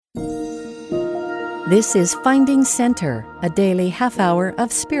This is Finding Center, a daily half-hour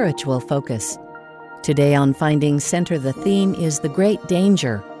of spiritual focus. Today on Finding Center, the theme is The Great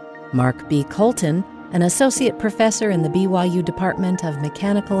Danger. Mark B. Colton, an associate professor in the BYU Department of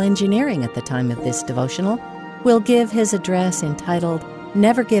Mechanical Engineering at the time of this devotional, will give his address entitled,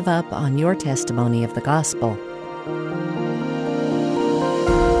 Never Give Up on Your Testimony of the Gospel.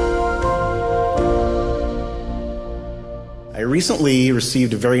 I recently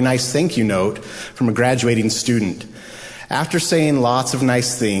received a very nice thank you note from a graduating student. After saying lots of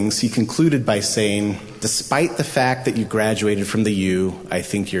nice things, he concluded by saying, "Despite the fact that you graduated from the U, I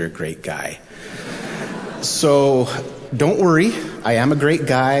think you're a great guy." So don't worry, I am a great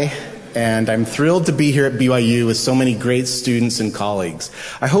guy, and I'm thrilled to be here at BYU with so many great students and colleagues.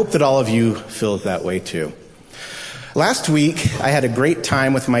 I hope that all of you feel that way too. Last week, I had a great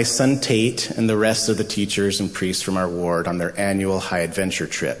time with my son Tate and the rest of the teachers and priests from our ward on their annual high adventure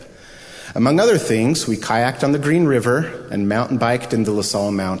trip. Among other things, we kayaked on the Green River and mountain biked in the La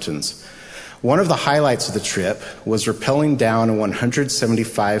Salle Mountains. One of the highlights of the trip was rappelling down a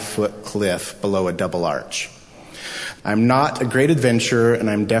 175-foot cliff below a double arch. I'm not a great adventurer, and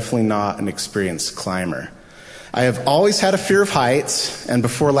I'm definitely not an experienced climber. I have always had a fear of heights, and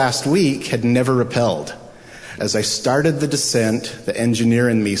before last week had never rappelled. As I started the descent, the engineer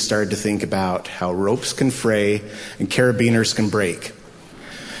in me started to think about how ropes can fray and carabiners can break.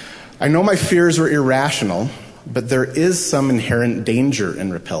 I know my fears were irrational, but there is some inherent danger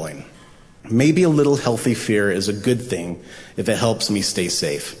in rappelling. Maybe a little healthy fear is a good thing if it helps me stay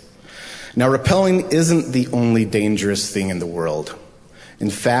safe. Now, rappelling isn't the only dangerous thing in the world.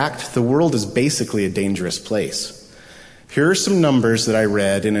 In fact, the world is basically a dangerous place. Here are some numbers that I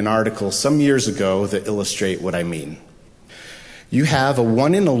read in an article some years ago that illustrate what I mean. You have a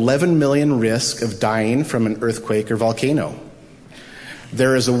 1 in 11 million risk of dying from an earthquake or volcano.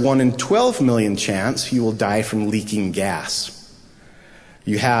 There is a 1 in 12 million chance you will die from leaking gas.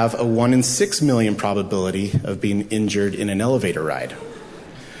 You have a 1 in 6 million probability of being injured in an elevator ride.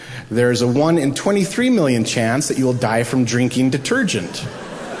 There is a 1 in 23 million chance that you will die from drinking detergent.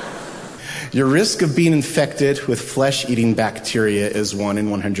 Your risk of being infected with flesh-eating bacteria is 1 in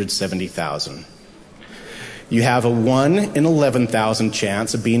 170,000. You have a 1 in 11,000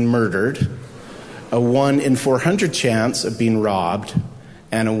 chance of being murdered, a 1 in 400 chance of being robbed,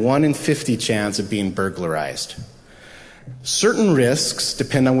 and a 1 in 50 chance of being burglarized. Certain risks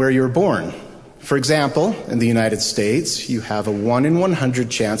depend on where you were born. For example, in the United States, you have a 1 in 100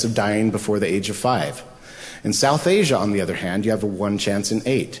 chance of dying before the age of 5. In South Asia, on the other hand, you have a 1 chance in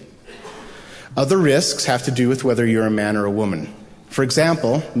 8. Other risks have to do with whether you're a man or a woman. For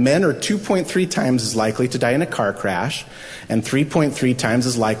example, men are 2.3 times as likely to die in a car crash and 3.3 times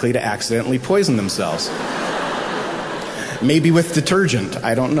as likely to accidentally poison themselves. Maybe with detergent,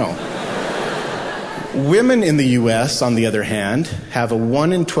 I don't know. Women in the U.S., on the other hand, have a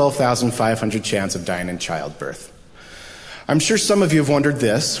 1 in 12,500 chance of dying in childbirth. I'm sure some of you have wondered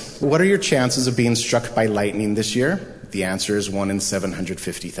this. What are your chances of being struck by lightning this year? The answer is 1 in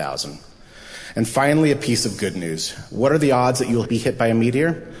 750,000. And finally, a piece of good news. What are the odds that you'll be hit by a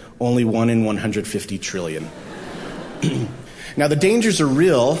meteor? Only 1 in 150 trillion. Now, the dangers are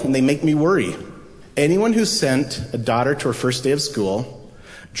real, and they make me worry. Anyone who sent a daughter to her first day of school,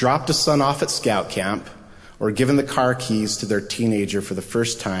 dropped a son off at scout camp, or given the car keys to their teenager for the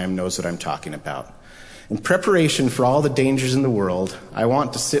first time knows what I'm talking about. In preparation for all the dangers in the world, I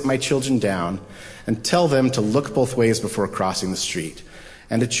want to sit my children down and tell them to look both ways before crossing the street,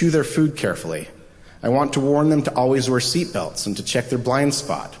 and to chew their food carefully. I want to warn them to always wear seatbelts and to check their blind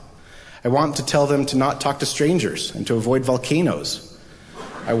spot. I want to tell them to not talk to strangers and to avoid volcanoes.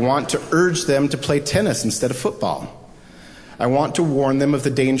 I want to urge them to play tennis instead of football. I want to warn them of the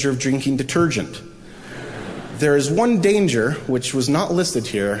danger of drinking detergent. There is one danger, which was not listed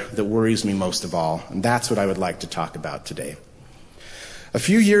here, that worries me most of all, and that's what I would like to talk about today. A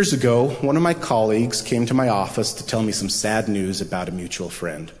few years ago, one of my colleagues came to my office to tell me some sad news about a mutual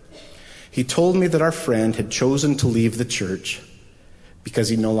friend. He told me that our friend had chosen to leave the church because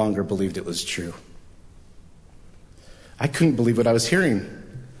he no longer believed it was true. I couldn't believe what I was hearing.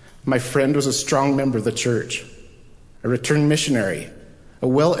 My friend was a strong member of the church, a returned missionary, a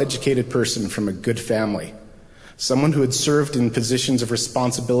well-educated person from a good family, someone who had served in positions of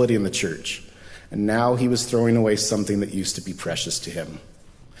responsibility in the church, and now he was throwing away something that used to be precious to him.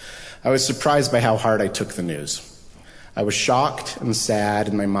 I was surprised by how hard I took the news. I was shocked and sad,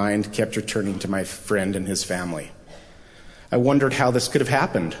 and my mind kept returning to my friend and his family. I wondered how this could have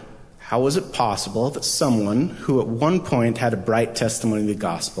happened. How was it possible that someone who at one point had a bright testimony of the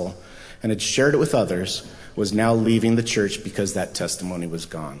gospel and had shared it with others was now leaving the church because that testimony was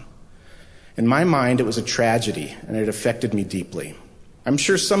gone? In my mind, it was a tragedy, and it affected me deeply. I'm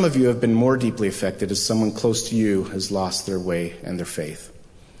sure some of you have been more deeply affected as someone close to you has lost their way and their faith.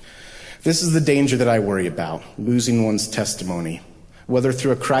 This is the danger that I worry about, losing one's testimony, whether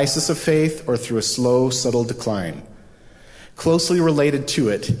through a crisis of faith or through a slow, subtle decline. Closely related to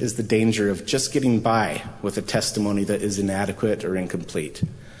it is the danger of just getting by with a testimony that is inadequate or incomplete.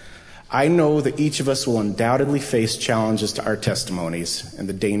 I know that each of us will undoubtedly face challenges to our testimonies, and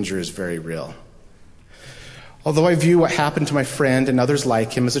the danger is very real. Although I view what happened to my friend and others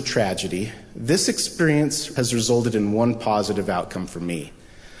like him as a tragedy, this experience has resulted in one positive outcome for me.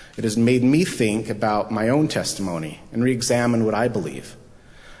 It has made me think about my own testimony and re-examine what I believe.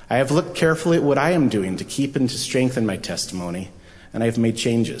 I have looked carefully at what I am doing to keep and to strengthen my testimony, and I have made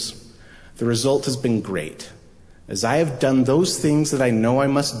changes. The result has been great. As I have done those things that I know I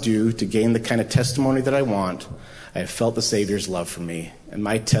must do to gain the kind of testimony that I want, I have felt the Savior's love for me, and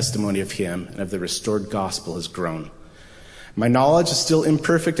my testimony of him and of the restored gospel has grown. My knowledge is still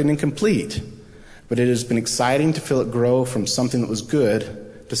imperfect and incomplete, but it has been exciting to feel it grow from something that was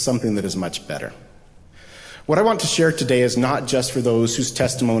good to something that is much better. What I want to share today is not just for those whose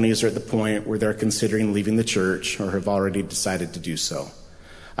testimonies are at the point where they're considering leaving the church or have already decided to do so.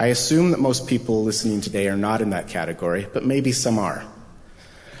 I assume that most people listening today are not in that category, but maybe some are.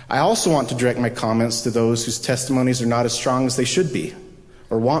 I also want to direct my comments to those whose testimonies are not as strong as they should be,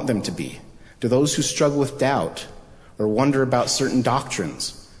 or want them to be, to those who struggle with doubt, or wonder about certain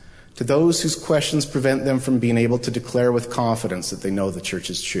doctrines, to those whose questions prevent them from being able to declare with confidence that they know the church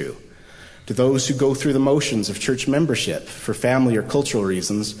is true, to those who go through the motions of church membership for family or cultural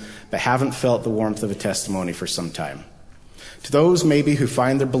reasons, but haven't felt the warmth of a testimony for some time. To those maybe who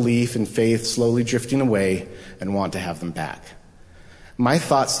find their belief and faith slowly drifting away and want to have them back. My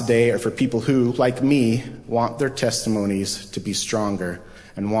thoughts today are for people who, like me, want their testimonies to be stronger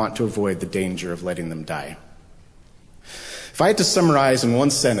and want to avoid the danger of letting them die. If I had to summarize in one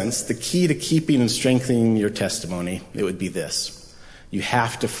sentence the key to keeping and strengthening your testimony, it would be this: you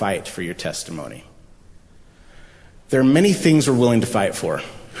have to fight for your testimony. There are many things we're willing to fight for.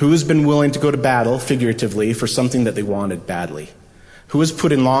 Who has been willing to go to battle, figuratively, for something that they wanted badly? Who has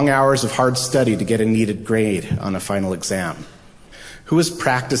put in long hours of hard study to get a needed grade on a final exam? Who has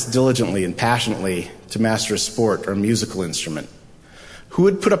practiced diligently and passionately to master a sport or a musical instrument? Who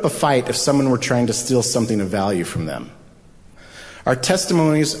would put up a fight if someone were trying to steal something of value from them? Our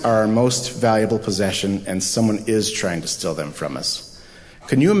testimonies are our most valuable possession, and someone is trying to steal them from us.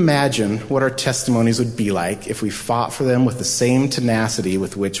 Can you imagine what our testimonies would be like if we fought for them with the same tenacity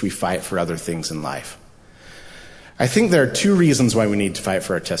with which we fight for other things in life? I think there are two reasons why we need to fight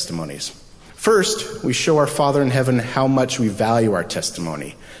for our testimonies. First, we show our Father in heaven how much we value our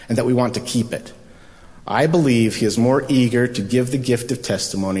testimony and that we want to keep it. I believe he is more eager to give the gift of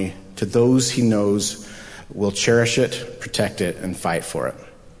testimony to those he knows will cherish it, protect it, and fight for it.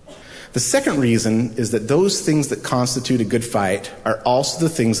 The second reason is that those things that constitute a good fight are also the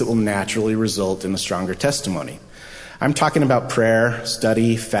things that will naturally result in a stronger testimony. I'm talking about prayer,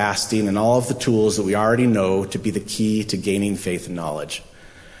 study, fasting, and all of the tools that we already know to be the key to gaining faith and knowledge.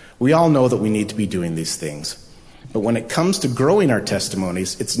 We all know that we need to be doing these things. But when it comes to growing our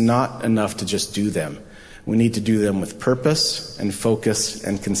testimonies, it's not enough to just do them. We need to do them with purpose and focus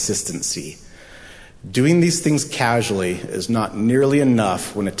and consistency. Doing these things casually is not nearly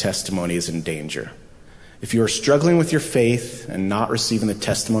enough when a testimony is in danger. If you are struggling with your faith and not receiving the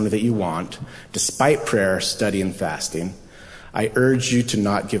testimony that you want, despite prayer, study, and fasting, I urge you to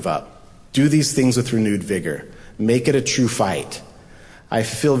not give up. Do these things with renewed vigor. Make it a true fight. I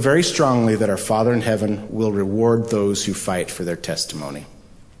feel very strongly that our Father in heaven will reward those who fight for their testimony.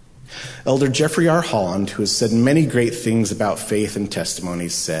 Elder Jeffrey R. Holland, who has said many great things about faith and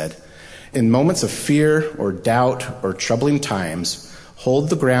testimonies, said, "In moments of fear or doubt or troubling times, hold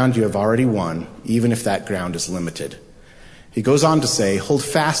the ground you have already won, even if that ground is limited." He goes on to say, "Hold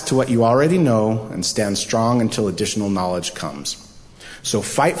fast to what you already know and stand strong until additional knowledge comes." So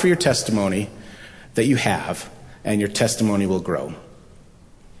fight for your testimony that you have, and your testimony will grow.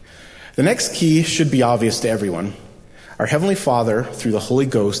 The next key should be obvious to everyone. Our Heavenly Father, through the Holy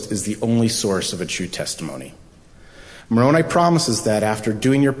Ghost, is the only source of a true testimony. Moroni promises that after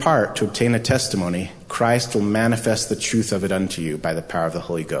doing your part to obtain a testimony, Christ will manifest the truth of it unto you by the power of the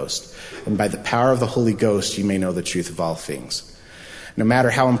Holy Ghost. And by the power of the Holy Ghost, you may know the truth of all things. No matter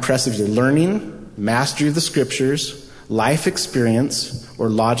how impressive your learning, mastery of the Scriptures, life experience, or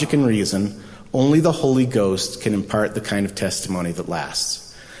logic and reason, only the Holy Ghost can impart the kind of testimony that lasts.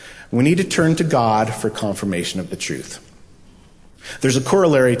 We need to turn to God for confirmation of the truth. There's a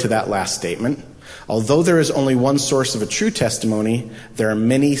corollary to that last statement. Although there is only one source of a true testimony, there are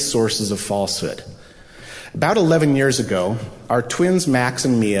many sources of falsehood. About 11 years ago, our twins Max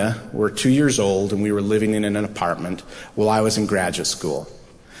and Mia were 2 years old, and we were living in an apartment while I was in graduate school.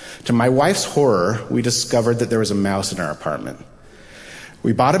 To my wife's horror, we discovered that there was a mouse in our apartment.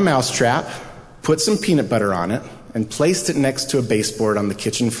 We bought a mouse trap, put some peanut butter on it, and placed it next to a baseboard on the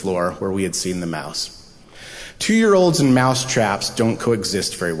kitchen floor where we had seen the mouse. 2-year-olds and mouse traps don't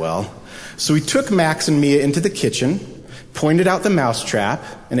coexist very well, so we took Max and Mia into the kitchen, pointed out the mouse trap,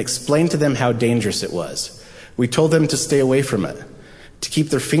 and explained to them how dangerous it was. We told them to stay away from it, to keep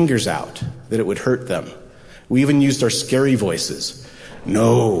their fingers out, that it would hurt them. We even used our scary voices.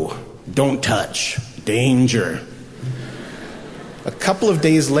 No, don't touch, danger. A couple of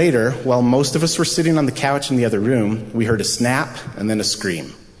days later, while most of us were sitting on the couch in the other room, we heard a snap and then a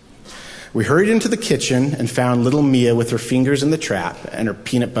scream. We hurried into the kitchen and found little Mia with her fingers in the trap and her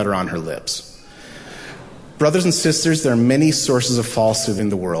peanut butter on her lips. Brothers and sisters, there are many sources of falsehood in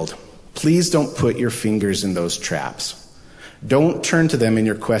the world. Please don't put your fingers in those traps. Don't turn to them in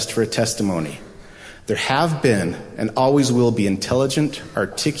your quest for a testimony. There have been and always will be intelligent,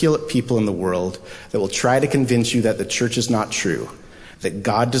 articulate people in the world that will try to convince you that the church is not true, that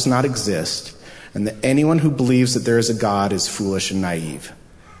God does not exist, and that anyone who believes that there is a God is foolish and naive.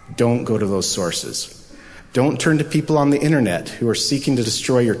 Don't go to those sources. Don't turn to people on the internet who are seeking to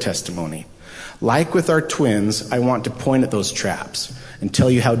destroy your testimony. Like with our twins, I want to point at those traps and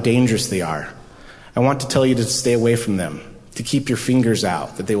tell you how dangerous they are. I want to tell you to stay away from them, to keep your fingers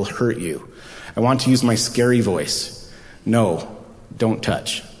out, that they will hurt you. I want to use my scary voice. No, don't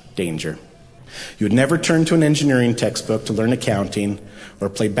touch. Danger. You would never turn to an engineering textbook to learn accounting or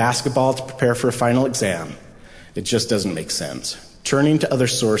play basketball to prepare for a final exam. It just doesn't make sense. Turning to other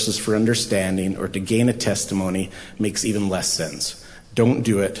sources for understanding or to gain a testimony makes even less sense. Don't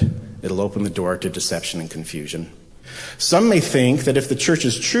do it. It'll open the door to deception and confusion. Some may think that if the church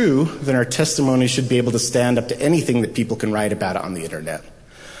is true, then our testimony should be able to stand up to anything that people can write about it on the internet.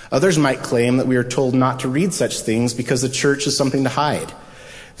 Others might claim that we are told not to read such things because the church is something to hide.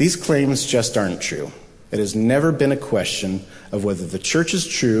 These claims just aren't true. It has never been a question of whether the church is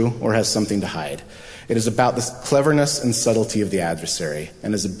true or has something to hide. It is about the cleverness and subtlety of the adversary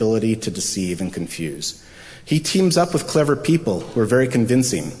and his ability to deceive and confuse. He teams up with clever people who are very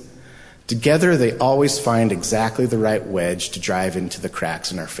convincing. Together, they always find exactly the right wedge to drive into the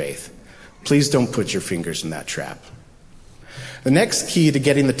cracks in our faith. Please don't put your fingers in that trap. The next key to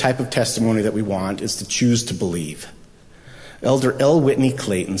getting the type of testimony that we want is to choose to believe. Elder L. Whitney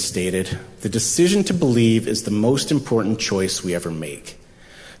Clayton stated, "The decision to believe is the most important choice we ever make."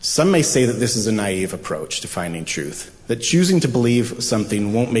 Some may say that this is a naive approach to finding truth, that choosing to believe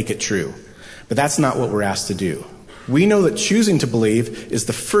something won't make it true. But that's not what we're asked to do. We know that choosing to believe is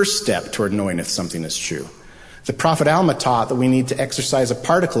the first step toward knowing if something is true. The prophet Alma taught that we need to exercise a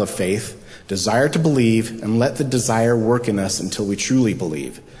particle of faith, desire to believe, and let the desire work in us until we truly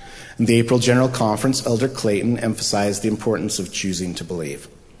believe. In the April General Conference, Elder Clayton emphasized the importance of choosing to believe.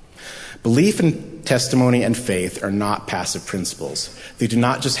 Belief and testimony and faith are not passive principles. They do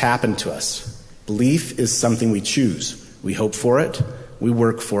not just happen to us. Belief is something we choose. We hope for it, we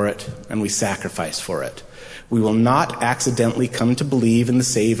work for it, and we sacrifice for it. We will not accidentally come to believe in the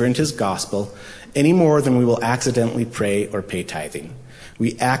Savior and his gospel any more than we will accidentally pray or pay tithing.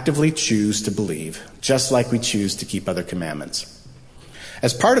 We actively choose to believe, just like we choose to keep other commandments.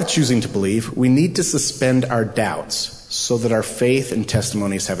 As part of choosing to believe, we need to suspend our doubts so that our faith and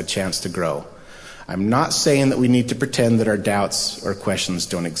testimonies have a chance to grow. I'm not saying that we need to pretend that our doubts or questions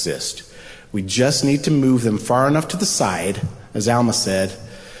don't exist. We just need to move them far enough to the side, as Alma said,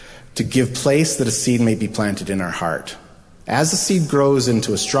 to give place that a seed may be planted in our heart. As the seed grows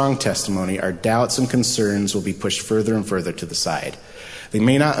into a strong testimony, our doubts and concerns will be pushed further and further to the side. They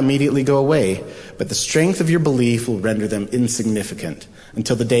may not immediately go away, but the strength of your belief will render them insignificant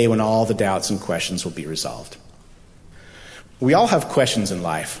until the day when all the doubts and questions will be resolved. We all have questions in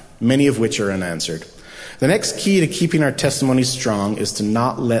life, many of which are unanswered. The next key to keeping our testimonies strong is to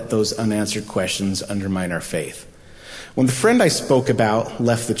not let those unanswered questions undermine our faith. When the friend I spoke about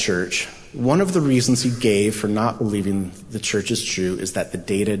left the church, one of the reasons he gave for not believing the church is true is that the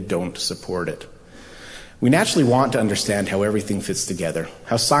data don't support it. We naturally want to understand how everything fits together,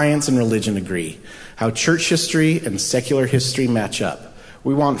 how science and religion agree, how church history and secular history match up.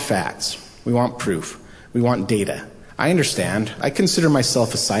 We want facts. We want proof. We want data. I understand. I consider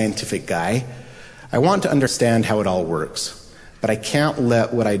myself a scientific guy. I want to understand how it all works. But I can't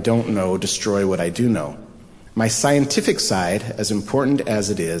let what I don't know destroy what I do know. My scientific side, as important as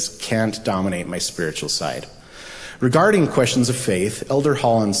it is, can't dominate my spiritual side. Regarding questions of faith, Elder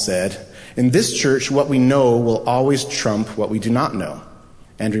Holland said, In this church, what we know will always trump what we do not know.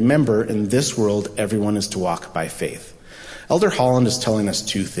 And remember, in this world, everyone is to walk by faith. Elder Holland is telling us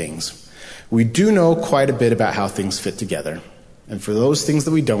two things. We do know quite a bit about how things fit together. And for those things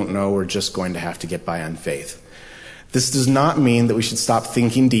that we don't know, we're just going to have to get by on faith. This does not mean that we should stop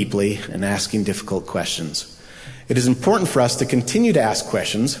thinking deeply and asking difficult questions. It is important for us to continue to ask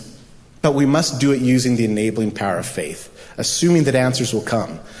questions, but we must do it using the enabling power of faith, assuming that answers will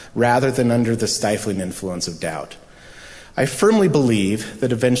come, rather than under the stifling influence of doubt. I firmly believe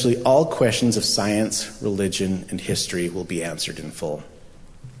that eventually all questions of science, religion, and history will be answered in full.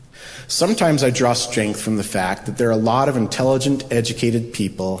 Sometimes I draw strength from the fact that there are a lot of intelligent, educated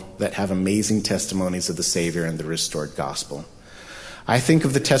people that have amazing testimonies of the Savior and the restored gospel. I think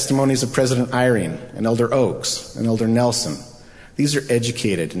of the testimonies of President Eyring and Elder Oaks and Elder Nelson. These are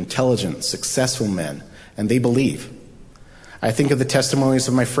educated, intelligent, successful men, and they believe. I think of the testimonies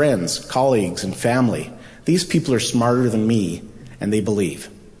of my friends, colleagues, and family. These people are smarter than me, and they believe.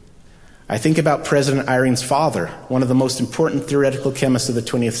 I think about President Eyring's father, one of the most important theoretical chemists of the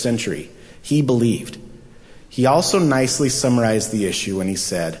 20th century. He believed. He also nicely summarized the issue when he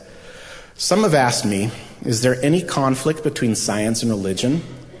said, "Some have asked me, is there any conflict between science and religion?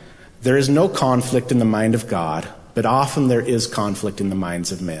 There is no conflict in the mind of God, but often there is conflict in the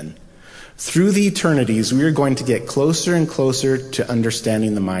minds of men. Through the eternities, we are going to get closer and closer to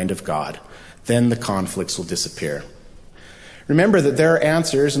understanding the mind of God. Then the conflicts will disappear." Remember that there are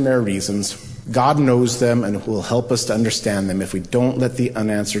answers and there are reasons. God knows them and will help us to understand them if we don't let the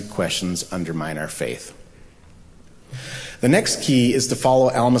unanswered questions undermine our faith. The next key is to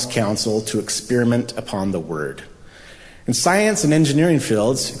follow Alma's counsel to experiment upon the Word. In science and engineering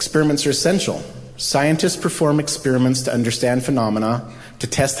fields, experiments are essential. Scientists perform experiments to understand phenomena, to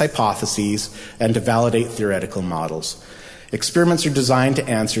test hypotheses, and to validate theoretical models. Experiments are designed to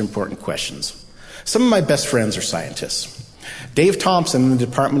answer important questions. Some of my best friends are scientists. Dave Thompson in the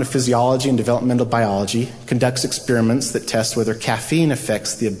Department of Physiology and Developmental Biology conducts experiments that test whether caffeine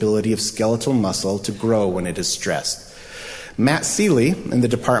affects the ability of skeletal muscle to grow when it is stressed. Matt Seeley in the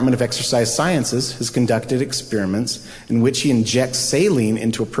Department of Exercise Sciences has conducted experiments in which he injects saline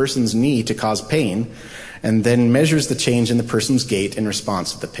into a person's knee to cause pain and then measures the change in the person's gait in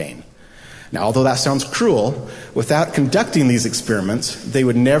response to the pain. Now, although that sounds cruel, without conducting these experiments, they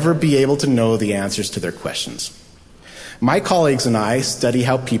would never be able to know the answers to their questions. My colleagues and I study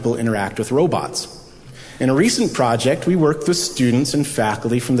how people interact with robots. In a recent project, we worked with students and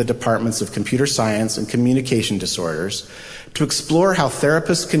faculty from the departments of computer science and communication disorders to explore how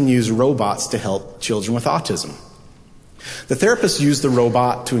therapists can use robots to help children with autism. The therapists use the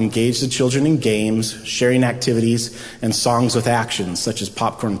robot to engage the children in games, sharing activities, and songs with actions such as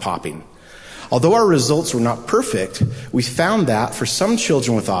popcorn popping. Although our results were not perfect, we found that for some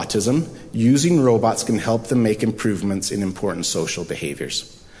children with autism, using robots can help them make improvements in important social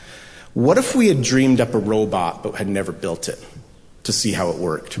behaviors. What if we had dreamed up a robot but had never built it to see how it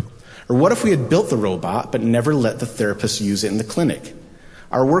worked? Or what if we had built the robot but never let the therapist use it in the clinic?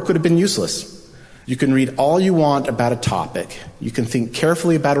 Our work would have been useless. You can read all you want about a topic. You can think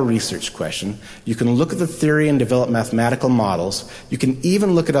carefully about a research question. You can look at the theory and develop mathematical models. You can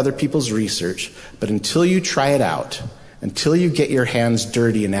even look at other people's research. But until you try it out, until you get your hands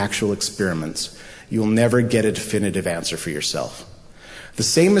dirty in actual experiments, you'll never get a definitive answer for yourself. The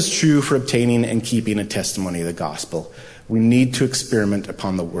same is true for obtaining and keeping a testimony of the gospel. We need to experiment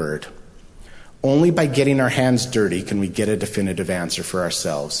upon the Word. Only by getting our hands dirty can we get a definitive answer for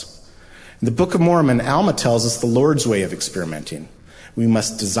ourselves. In the Book of Mormon, Alma tells us the Lord's way of experimenting. We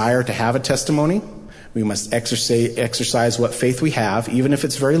must desire to have a testimony. We must exercise what faith we have, even if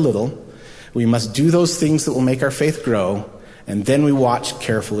it's very little. We must do those things that will make our faith grow, and then we watch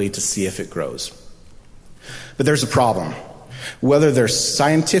carefully to see if it grows. But there's a problem. Whether they're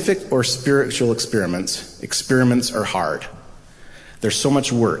scientific or spiritual experiments are hard. There's so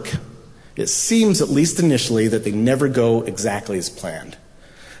much work. It seems, at least initially, that they never go exactly as planned.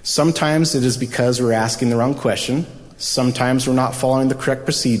 Sometimes it is because we're asking the wrong question. Sometimes we're not following the correct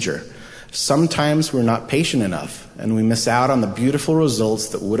procedure. Sometimes we're not patient enough, and we miss out on the beautiful results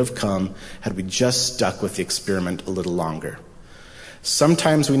that would have come had we just stuck with the experiment a little longer.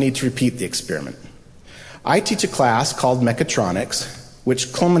 Sometimes we need to repeat the experiment. I teach a class called Mechatronics,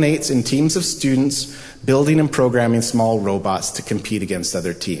 which culminates in teams of students building and programming small robots to compete against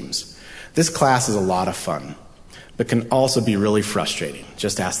other teams. This class is a lot of fun, but can also be really frustrating.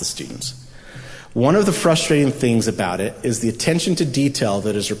 Just ask the students. One of the frustrating things about it is the attention to detail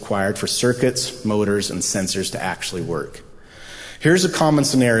that is required for circuits, motors, and sensors to actually work. Here's a common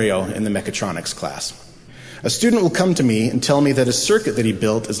scenario in the mechatronics class. A student will come to me and tell me that a circuit that he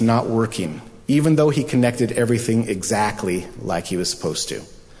built is not working, even though he connected everything exactly like he was supposed to.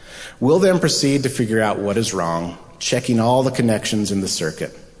 We'll then proceed to figure out what is wrong, checking all the connections in the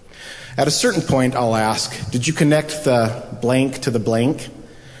circuit. At a certain point, I'll ask, did you connect the blank to the blank?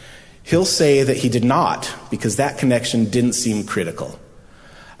 He'll say that he did not, because that connection didn't seem critical.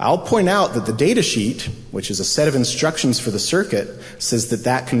 I'll point out that the data sheet, which is a set of instructions for the circuit, says that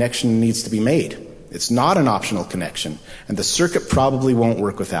that connection needs to be made. It's not an optional connection, and the circuit probably won't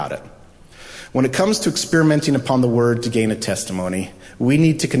work without it. When it comes to experimenting upon the Word to gain a testimony, we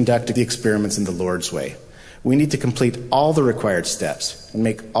need to conduct the experiments in the Lord's way. We need to complete all the required steps and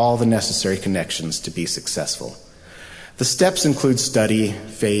make all the necessary connections to be successful. The steps include study,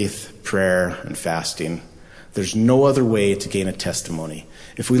 faith, prayer, and fasting. There's no other way to gain a testimony.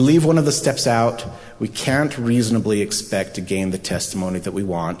 If we leave one of the steps out, we can't reasonably expect to gain the testimony that we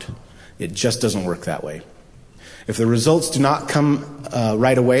want. It just doesn't work that way. If the results do not come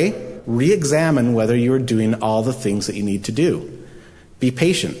right away, re-examine whether you are doing all the things that you need to do. Be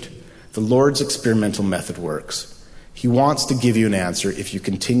patient. The Lord's experimental method works. He wants to give you an answer if you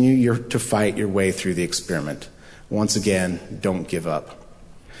continue to fight your way through the experiment. Once again, don't give up.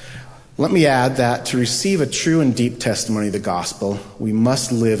 Let me add that to receive a true and deep testimony of the gospel, we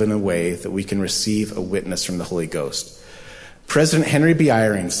must live in a way that we can receive a witness from the Holy Ghost. President Henry B.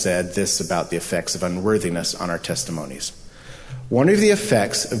 Eyring said this about the effects of unworthiness on our testimonies. One of the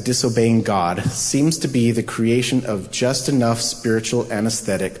effects of disobeying God seems to be the creation of just enough spiritual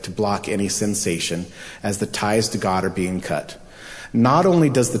anesthetic to block any sensation as the ties to God are being cut. Not only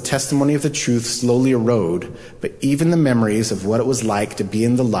does the testimony of the truth slowly erode, but even the memories of what it was like to be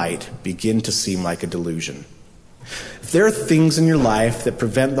in the light begin to seem like a delusion. If there are things in your life that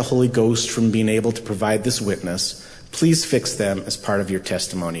prevent the Holy Ghost from being able to provide this witness, please fix them as part of your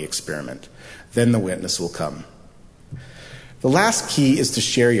testimony experiment. Then the witness will come. The last key is to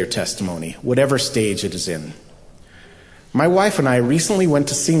share your testimony, whatever stage it is in. My wife and I recently went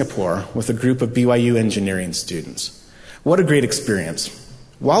to Singapore with a group of BYU engineering students. What a great experience.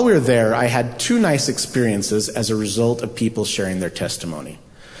 While we were there, I had 2 nice experiences as a result of people sharing their testimony.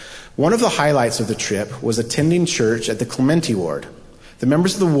 One of the highlights of the trip was attending church at the Clementi Ward. The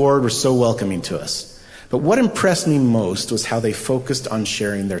members of the ward were so welcoming to us. But what impressed me most was how they focused on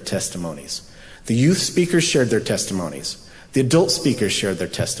sharing their testimonies. The youth speakers shared their testimonies. The adult speakers shared their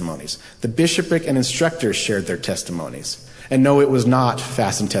testimonies. The bishopric and instructors shared their testimonies. And no, it was not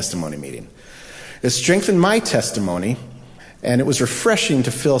Fasten Testimony Meeting. It strengthened my testimony, and it was refreshing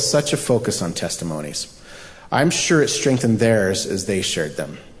to feel such a focus on testimonies. I'm sure it strengthened theirs as they shared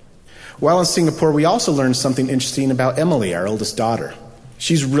them. While in Singapore, we also learned something interesting about Emily, our oldest daughter.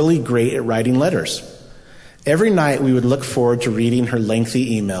 She's really great at writing letters. Every night we would look forward to reading her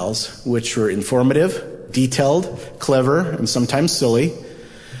lengthy emails, which were informative, detailed, clever, and sometimes silly.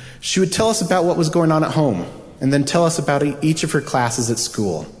 She would tell us about what was going on at home, and then tell us about each of her classes at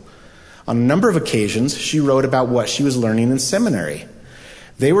school. On a number of occasions, she wrote about what she was learning in seminary.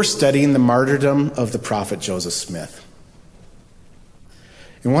 They were studying the martyrdom of the prophet Joseph Smith.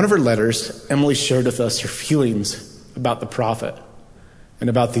 In one of her letters, Emily shared with us her feelings about the prophet and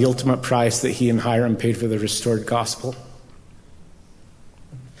about the ultimate price that he and Hiram paid for the restored gospel.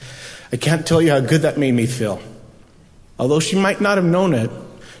 I can't tell you how good that made me feel. Although she might not have known it,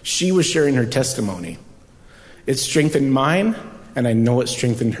 she was sharing her testimony. It strengthened mine, and I know it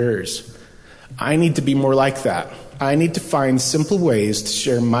strengthened hers. I need to be more like that. I need to find simple ways to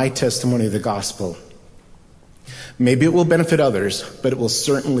share my testimony of the gospel. Maybe it will benefit others, but it will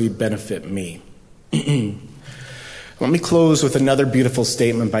certainly benefit me. Let me close with another beautiful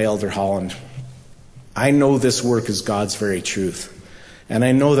statement by Elder Holland. I know this work is God's very truth. And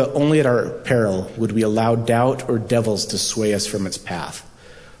I know that only at our peril would we allow doubt or devils to sway us from its path.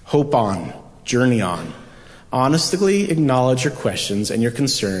 Hope on, journey on. Honestly acknowledge your questions and your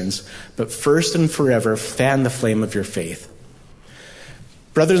concerns, but first and forever fan the flame of your faith.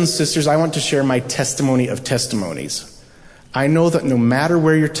 Brothers and sisters, I want to share my testimony of testimonies. I know that no matter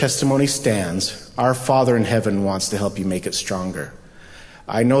where your testimony stands, our Father in heaven wants to help you make it stronger.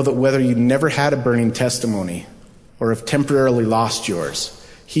 I know that whether you never had a burning testimony or have temporarily lost yours,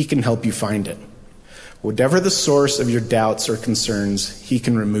 He can help you find it. Whatever the source of your doubts or concerns, He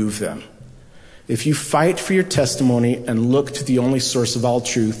can remove them. If you fight for your testimony and look to the only source of all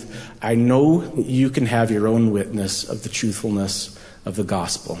truth, I know you can have your own witness of the truthfulness of the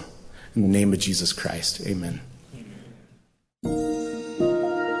gospel. In the name of Jesus Christ, amen.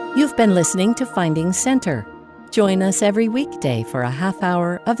 You've been listening to Finding Center. Join us every weekday for a half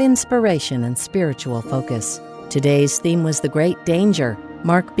hour of inspiration and spiritual focus. Today's theme was The Great Danger.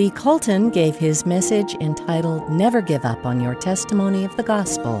 Mark B. Colton gave his message entitled Never Give Up on Your Testimony of the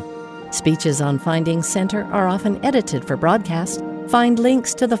Gospel. Speeches on Finding Center are often edited for broadcast. Find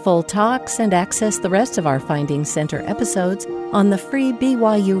links to the full talks and access the rest of our Finding Center episodes on the free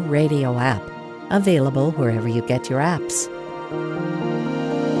BYU Radio app, available wherever you get your apps.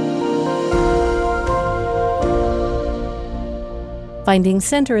 Finding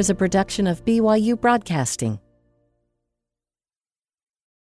Center is a production of BYU Broadcasting.